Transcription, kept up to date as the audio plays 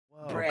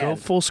go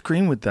full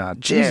screen with that.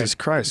 Dude, Jesus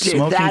Christ.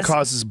 Smoking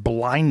causes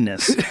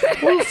blindness.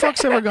 Who the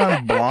fuck's ever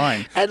gone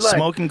blind? Look,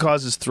 smoking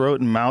causes throat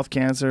and mouth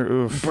cancer.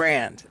 Oof.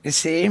 Brand. You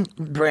see?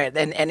 Brand.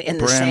 And in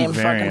the Brand same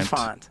variant. fucking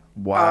font.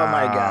 Wow. Oh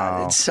my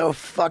God. It's so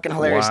fucking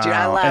hilarious, dude.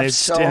 I laughed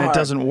so hard. And it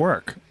doesn't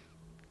work.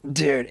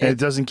 Dude. And it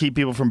doesn't keep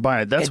people from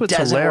buying it. That's what's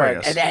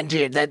hilarious. Work. And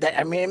dude,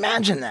 I mean,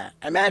 imagine that.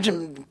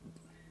 Imagine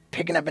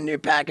picking up a new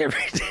pack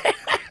every day.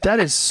 That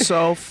is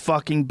so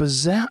fucking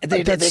bizarre.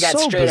 They got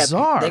so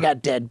bizarre. They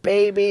got dead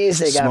babies.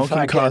 They got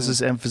smoking causes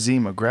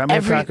emphysema. Grab me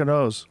a pack of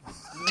those.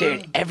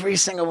 Dude, every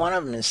single one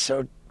of them is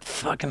so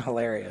fucking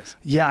hilarious.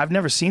 Yeah, I've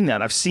never seen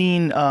that. I've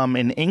seen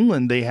in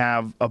England they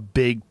have a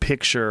big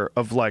picture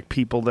of like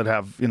people that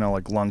have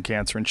like lung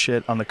cancer and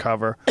shit on the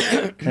cover,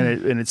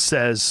 and it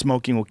says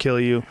smoking will kill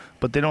you,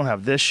 but they don't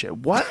have this shit.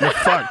 What the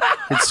fuck?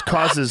 It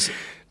causes.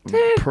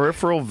 Dude.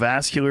 Peripheral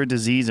vascular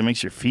disease. It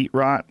makes your feet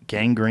rot,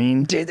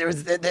 gangrene. Dude, there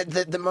was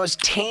the most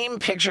tame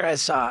picture I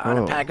saw on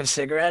a pack of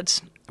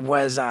cigarettes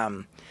was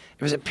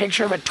it was a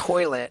picture of a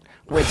toilet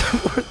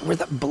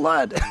with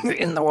blood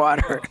in the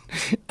water,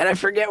 and I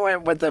forget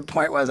what the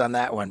point was on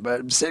that one.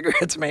 But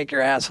cigarettes make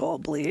your asshole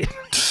bleed.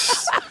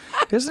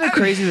 Isn't it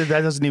crazy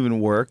that doesn't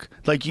even work?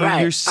 Like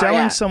you're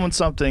selling someone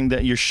something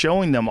that you're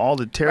showing them all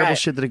the terrible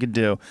shit that it could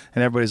do,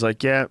 and everybody's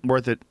like, yeah,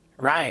 worth it.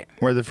 Right.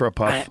 Worth it for a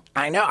puff.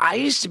 I know. I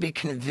used to be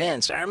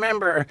convinced. I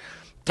remember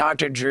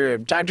Dr. Drew.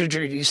 Dr.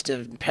 Drew used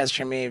to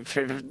pester me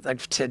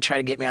to try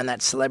to get me on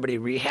that celebrity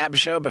rehab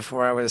show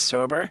before I was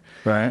sober.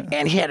 Right.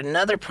 And he had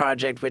another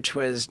project which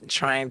was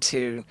trying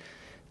to,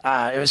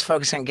 it was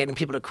focused on getting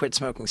people to quit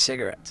smoking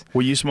cigarettes.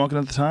 Were you smoking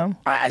at the time?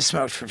 I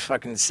smoked for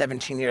fucking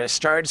 17 years. I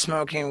started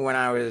smoking when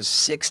I was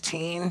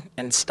 16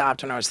 and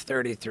stopped when I was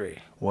 33.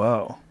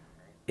 Whoa.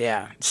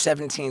 Yeah,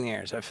 17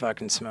 years I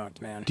fucking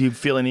smoked, man. Do you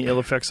feel any ill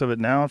effects of it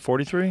now at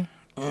 43?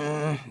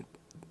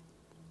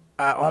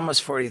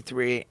 Almost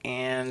 43,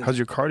 and... How's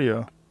your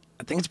cardio?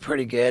 I think it's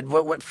pretty good.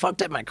 What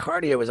fucked up my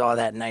cardio was all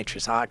that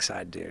nitrous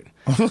oxide, dude.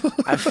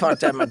 I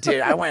fucked up my...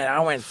 Dude, I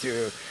went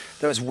through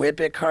those Whip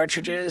It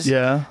cartridges.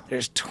 Yeah.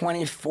 There's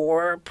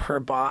 24 per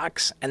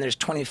box, and there's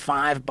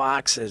 25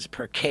 boxes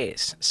per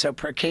case. So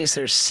per case,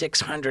 there's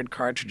 600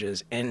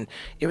 cartridges, and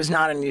it was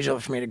not unusual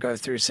for me to go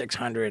through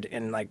 600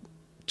 in, like,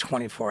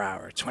 24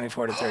 hours,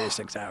 24 to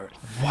 36 hours.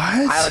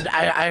 What?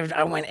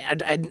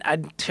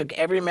 I took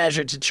every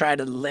measure to try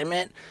to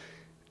limit,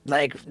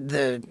 like,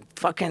 the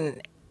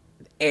fucking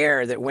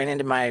air that went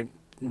into my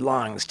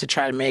lungs to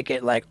try to make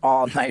it like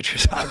all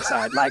nitrous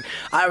oxide. Like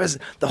I was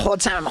the whole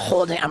time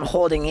I'm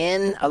holding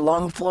in a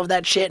lungful of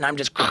that shit, and I'm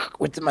just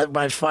with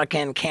my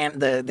fucking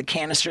the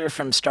canister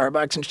from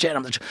Starbucks and shit.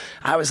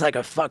 I was like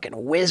a fucking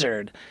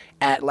wizard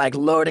at like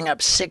loading up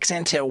 6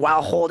 into it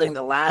while holding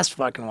the last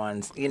fucking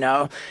ones, you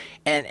know?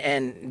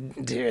 And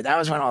dude, that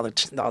was when all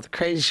the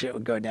crazy shit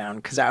would go down,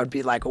 because I would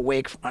be like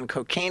awake on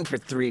cocaine for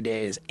 3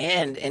 days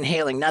and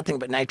inhaling nothing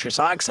but nitrous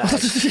oxide.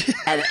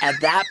 And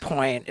at that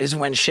point is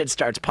when shit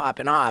starts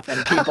popping off,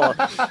 and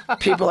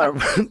people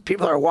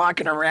are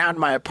walking around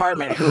my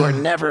apartment who are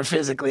never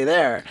physically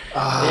there.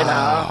 Oh, you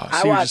know,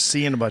 so you're just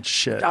seeing a bunch of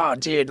shit. Oh,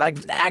 dude, like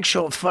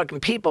actual fucking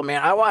people,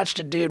 man. I watched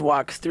a dude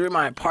walk through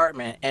my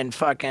apartment and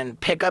fucking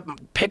pick up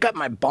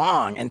my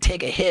bong and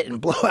take a hit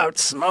and blow out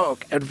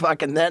smoke and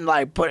fucking then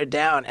like put it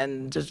down,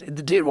 and just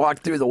the dude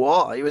walked through the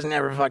wall. He was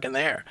never fucking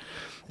there.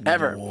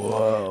 Ever.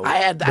 Whoa.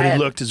 He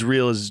looked as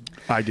real as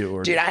I do,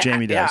 or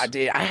Jamie does. Yeah,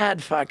 dude. I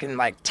had fucking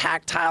like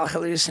tactile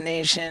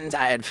hallucinations.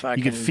 I had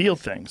fucking... You could feel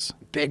things.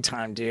 Big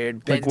time,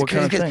 dude. Like what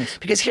kind of things?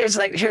 Because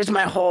here's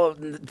my whole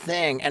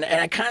thing, and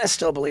I kind of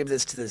still believe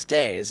this to this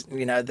day, is,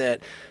 you know,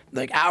 that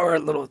like our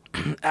little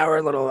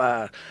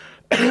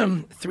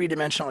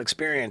three-dimensional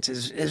experience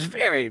is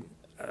very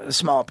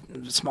small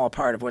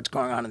part of what's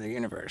going on in the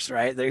universe,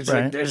 right? There's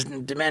like, there's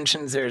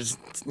dimensions, there's,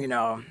 you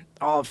know,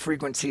 all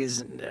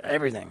frequencies,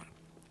 everything.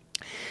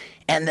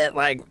 And that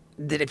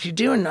if you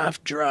do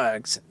enough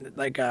drugs,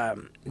 like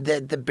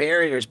the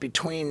barriers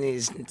between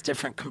these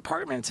different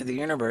compartments of the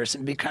universe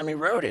become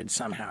eroded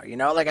somehow, you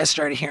know? Like I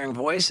started hearing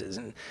voices,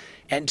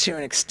 and to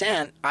an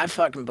extent, I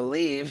fucking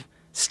believe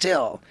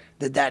still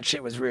that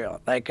shit was real.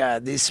 Like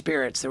these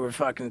spirits that were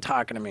fucking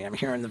talking to me, I'm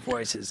hearing the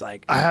voices.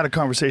 Like I had a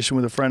conversation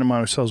with a friend of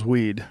mine who sells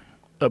weed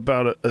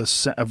about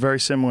a very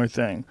similar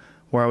thing,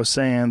 where I was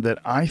saying that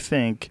I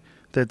think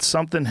that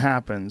something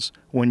happens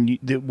when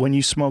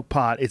you smoke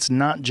pot. It's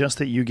not just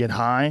that you get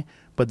high,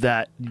 but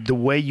that the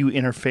way you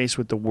interface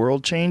with the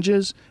world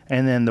changes,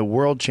 and then the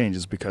world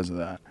changes because of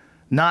that.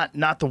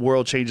 Not the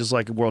world changes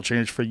like the world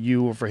changes for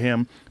you or for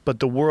him,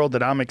 but the world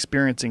that I'm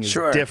experiencing is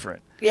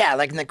different. Yeah,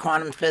 like in the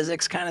quantum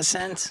physics kind of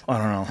sense. I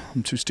don't know.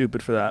 I'm too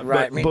stupid for that.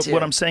 Right, me too. But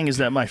what I'm saying is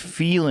that my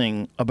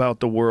feeling about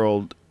the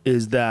world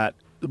is that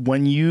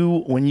when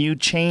you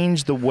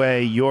change the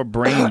way your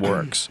brain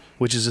works,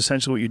 which is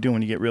essentially what you do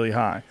when you get really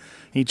high,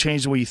 and you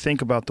change the way you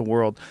think about the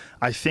world,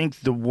 I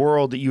think the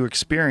world that you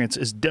experience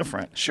is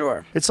different.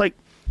 Sure. It's like,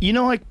 you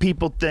know, like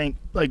people think,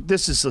 like,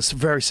 this is a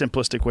very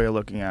simplistic way of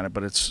looking at it,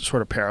 but it's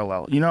sort of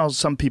parallel. You know,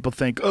 some people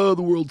think, oh,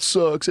 the world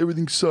sucks,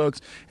 everything sucks,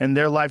 and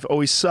their life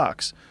always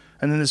sucks.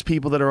 and then there's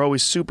people that are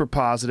always super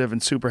positive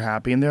and super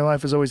happy, and their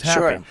life is always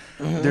happy.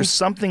 Sure. There's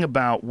something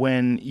about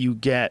when you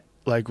get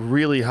like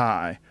really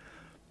high,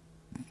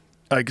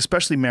 like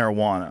especially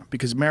marijuana,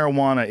 because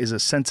marijuana is a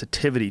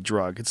sensitivity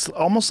drug. It's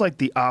almost like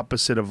the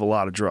opposite of a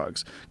lot of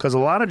drugs, because a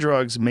lot of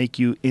drugs make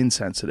you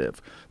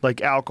insensitive,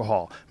 like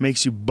alcohol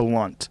makes you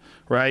blunt,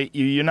 right?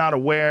 You're not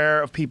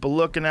aware of people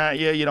looking at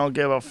you. You don't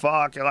give a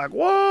fuck. You're like,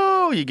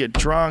 whoa, you get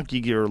drunk,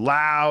 you're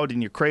loud,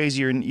 and you're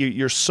crazy.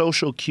 Your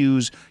social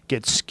cues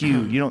get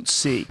skewed. You don't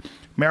see.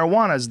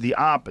 Marijuana is the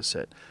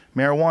opposite.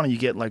 Marijuana, you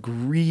get like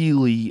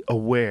really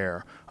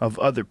aware of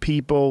other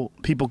people.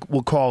 People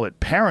will call it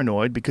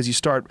paranoid because you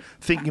start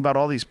thinking about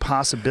all these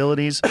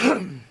possibilities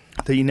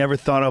that you never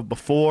thought of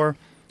before.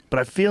 But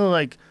I feel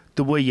like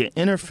the way you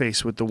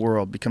interface with the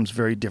world becomes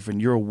very different.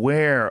 You're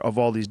aware of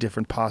all these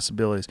different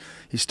possibilities.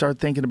 You start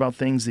thinking about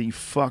things that you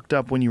fucked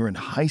up when you were in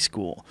high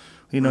school.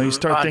 You know, you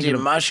start thinking.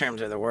 Dude,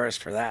 mushrooms are the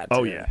worst for that.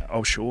 Oh, dude. yeah.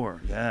 Oh,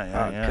 sure.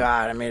 Yeah. Oh,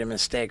 God, I made a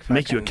mistake.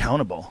 Make you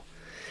accountable.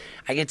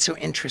 I get so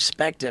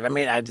introspective. I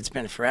mean, it's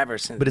been forever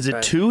since. But is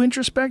it too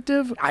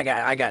introspective? I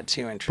got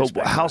too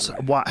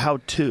introspective. But how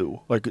too?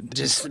 Like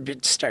just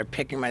start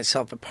picking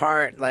myself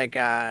apart, like,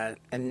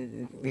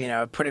 and you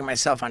know, putting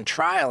myself on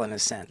trial in a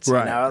sense.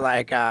 Right. You know,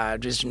 like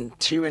just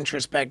too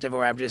introspective,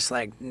 where I'm just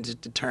like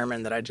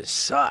determined that I just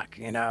suck.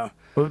 You know.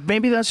 Well,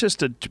 maybe that's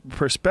just a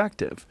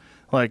perspective.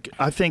 Like,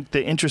 I think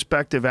the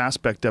introspective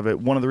aspect of it,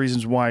 one of the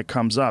reasons why it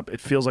comes up,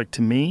 it feels like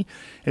to me,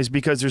 is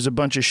because there's a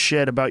bunch of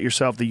shit about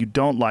yourself that you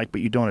don't like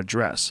but you don't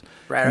address.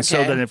 Right, and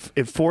so then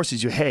it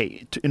forces you,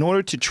 hey, in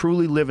order to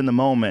truly live in the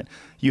moment,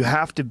 you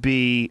have to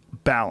be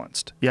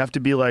balanced. You have to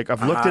be like,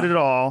 I've looked at it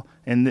all,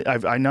 and I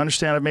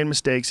understand I've made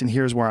mistakes, and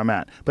here's where I'm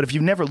at. But if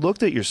you've never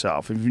looked at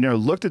yourself, if you've never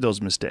looked at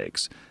those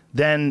mistakes,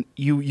 then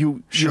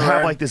you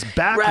have like this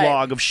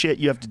backlog of shit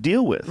you have to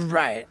deal with.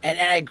 Right, and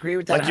I agree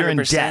with that. Like 100%. You're in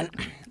debt.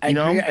 I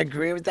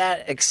agree with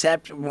that,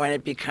 except when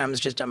it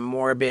becomes just a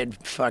morbid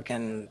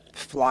fucking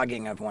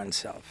flogging of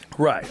oneself.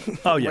 Right.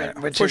 Oh yeah,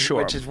 for sure.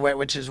 Which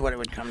is what it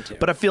would come to.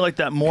 But I feel like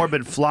that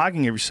morbid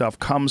flogging of yourself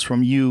comes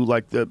from you,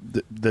 like the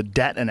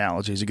debt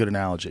analogy is a good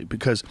analogy,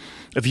 because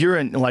if you're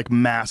in like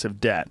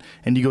massive debt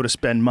and you go to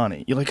spend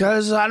money, you're like,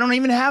 I don't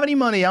even have any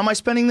money. How am I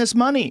spending this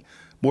money?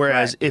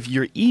 Whereas if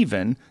you're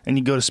even and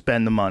you go to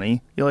spend the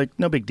money, you're like,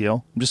 no big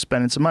deal. I'm just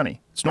spending some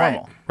money. It's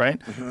normal, right?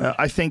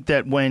 I think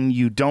that when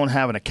you don't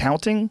have an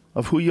accounting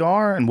of who you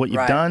are and what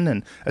you've done,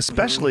 and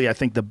especially I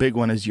think the big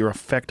one is your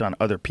effect on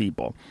other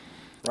people.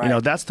 You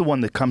know, that's the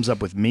one that comes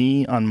up with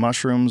me on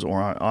mushrooms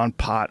or on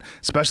pot,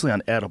 especially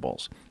on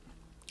edibles.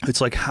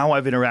 It's like how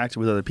I've interacted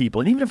with other people.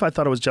 And even if I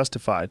thought it was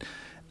justified,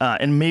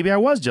 and maybe I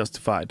was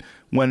justified,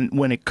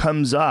 when it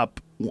comes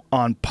up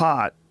on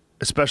pot,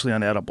 especially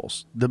on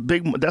edibles,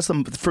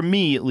 for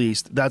me at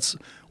least, that's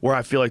where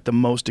I feel like the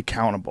most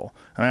accountable,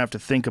 and I have to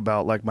think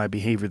about like my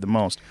behavior the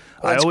most.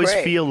 Well, I always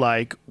feel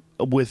like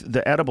with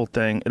the edible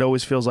thing, it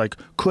always feels like,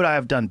 could I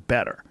have done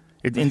better?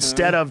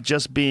 Instead of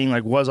just being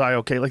like, was I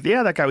okay? Like,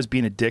 yeah, that guy was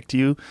being a dick to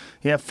you.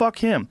 Yeah, fuck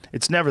him.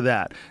 It's never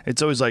that.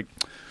 It's always like,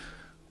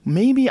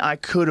 maybe I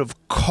could have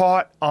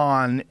caught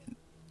on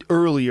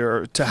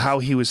earlier to how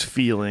he was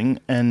feeling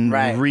and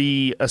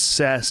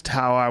reassessed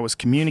how I was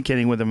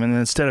communicating with him, and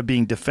instead of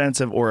being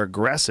defensive or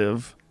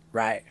aggressive,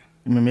 right,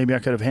 I mean, maybe I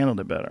could have handled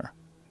it better.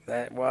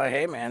 Well,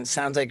 hey man,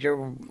 sounds like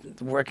you're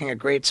working a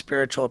great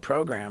spiritual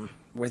program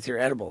with your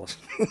edibles.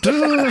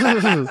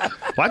 Well,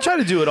 I try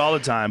to do it all the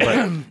time,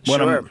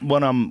 but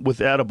when I'm with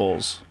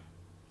edibles,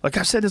 like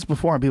I've said this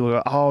before, and people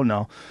go, oh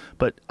no,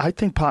 but I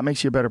think pot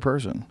makes you a better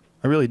person.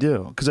 I really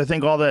do, because I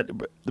think all that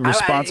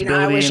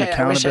responsibility and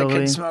accountability. I wish I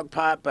could smoke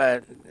pot,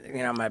 but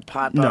you know, my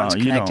pot bone's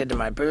connected to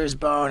my booze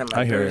bone, and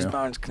my booze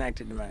bone's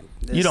connected to my.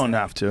 You don't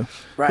have to.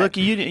 Right. Look,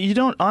 you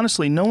don't.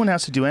 Honestly, no one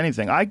has to do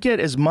anything. I get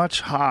as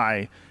much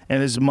high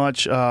and as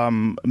much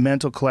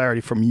mental clarity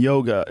from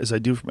yoga as I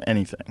do from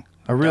anything.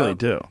 I really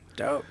do.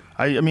 Dope.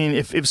 I mean,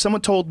 if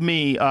someone told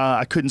me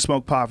I couldn't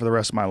smoke pot for the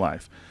rest of my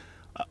life,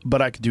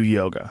 but I could do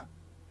yoga,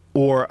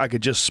 or I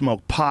could just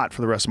smoke pot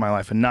for the rest of my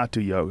life and not do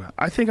yoga,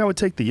 I think I would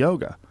take the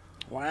yoga.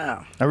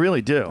 Wow. I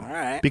really do. All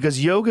right.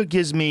 Because yoga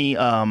gives me,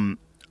 I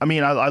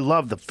mean, I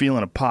love the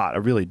feeling of pot. I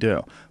really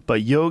do.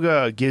 But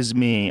yoga gives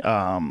me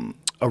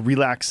a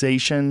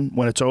relaxation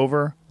when it's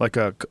over. Like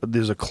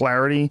there's a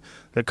clarity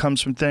that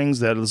comes from things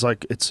that is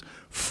like, it's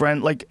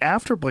like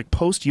after like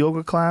post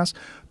yoga class,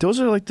 those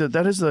are like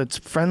that is the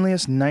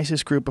friendliest,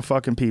 nicest group of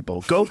fucking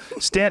people. Go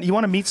stand. You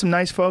want to meet some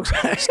nice folks?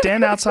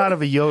 Stand outside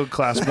of a yoga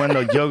class when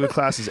the yoga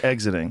class is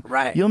exiting.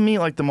 Right. You'll meet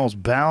like the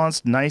most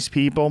balanced, nice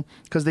people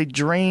because they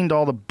drained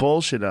all the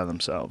bullshit out of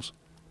themselves.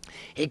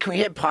 Hey, can we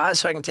hit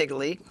pause so I can take a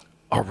leak?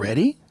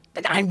 Already?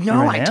 I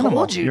know. I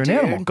told you, You're dude.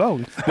 an animal.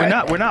 Go. We're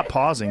not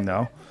pausing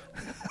though.